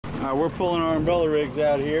Alright, we're pulling our umbrella rigs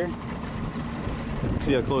out here.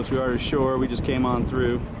 See how close we are to shore. We just came on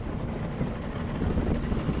through.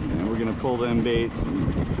 And we're gonna pull them baits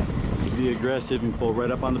and be aggressive and pull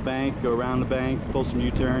right up on the bank, go around the bank, pull some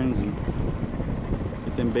U-turns and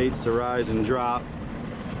get them baits to rise and drop.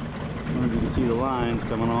 I don't know if you can see the lines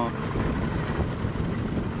coming off.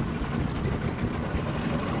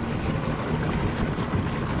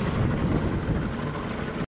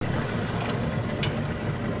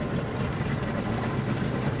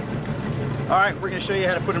 Alright, we're going to show you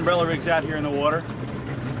how to put umbrella rigs out here in the water.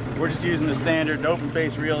 We're just using the standard open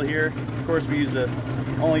face reel here. Of course we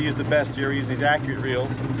only use the best here. We use these accurate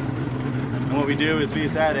reels. And what we do is we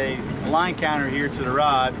just add a line counter here to the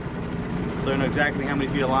rod so we know exactly how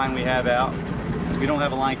many feet of line we have out. If we don't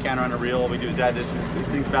have a line counter on the reel, all we do is add this. This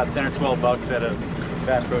thing's about 10 or 12 bucks at a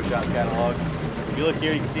Bass Pro Shop catalog. If you look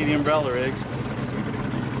here, you can see the umbrella rig.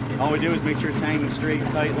 All we do is make sure it's hanging straight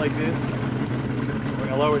and tight like this. We're going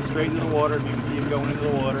to lower it straight into the water. You can see it going into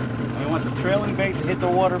the water. And we want the trailing bait to hit the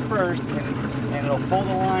water first, and it'll pull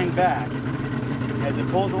the line back. As it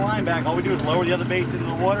pulls the line back, all we do is lower the other baits into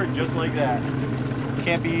the water just like that.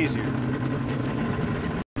 Can't be easier.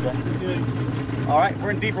 Alright,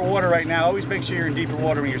 we're in deeper water right now. Always make sure you're in deeper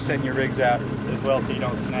water when you're setting your rigs out as well so you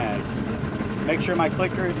don't snag. Make sure my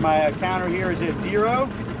counter here is at 0.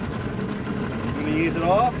 I'm going to ease it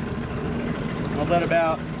off. I'll let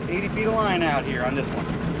about 80 feet of line out here on this one.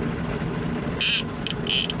 See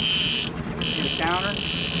the counter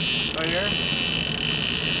right here?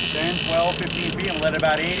 10, 12, 15 feet. I'm going to let it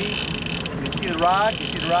about 80. You can see the rod. You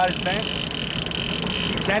see the rod is bent.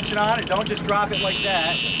 Keep tension on it. Don't just drop it like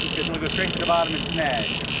that because it'll go straight to the bottom and snag.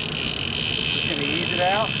 Just going to ease it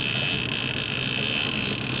out.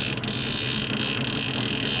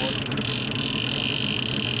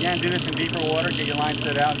 Again, do this in deeper water. Get your line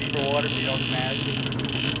set out in deeper water so you don't snag.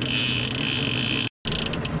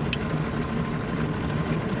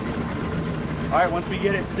 Alright, once we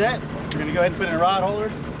get it set, we're going to go ahead and put it in a rod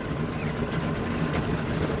holder.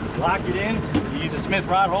 Lock it in. You use a Smith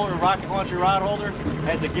rod holder, rocket launcher rod holder. It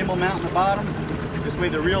has a gimbal mount in the bottom. This way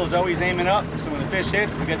the reel is always aiming up, so when the fish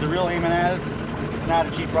hits, we get the reel aiming at us. It's not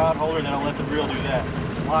a cheap rod holder, then I'll let the reel do that.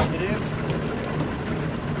 Lock it in.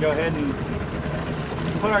 Go ahead and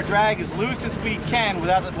put our drag as loose as we can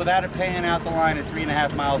without it paying out the line at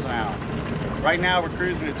 3.5 miles an hour. Right now we're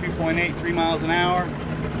cruising at 2.8, 3 miles an hour.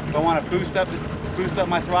 If I want to boost up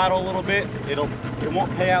my throttle a little bit, it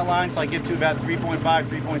won't pay out line until I get to about 3.5,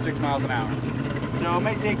 3.6 miles an hour. So it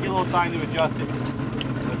may take you a little time to adjust it,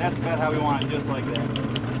 but that's about how we want it, just like that.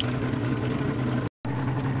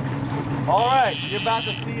 All right, you're about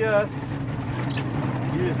to see us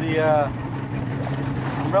use the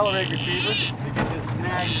umbrella rig retriever to get this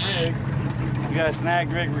snagged rig. We got a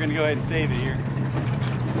snagged rig. We're going to go ahead and save it here.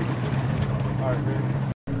 All right, Rick.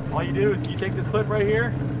 All you do is you take this clip right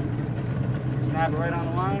here. Snap it right on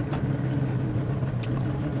the line.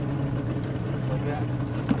 Just like that.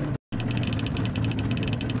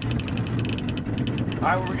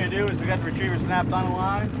 Alright, what we're going to do is we got the retriever snapped on the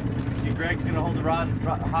line. You see Greg's going to hold the rod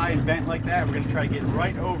high and bent like that. We're going to try to get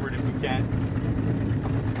right over it if we can.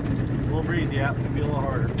 It's a little breezy out, so it's going to be a little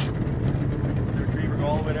harder. The retriever go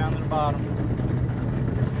all the way down to the bottom.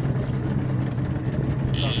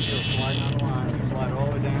 Sliding on the line. We slide it all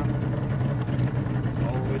the way down.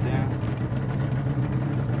 All the way down.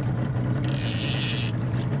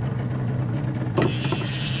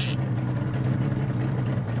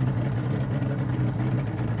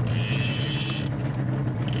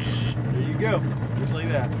 There you go, just like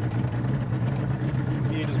that.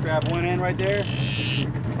 So you just grab one end right there,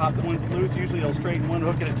 pop the ones loose. Usually it'll straighten one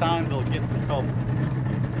hook at a time until it gets the culprit.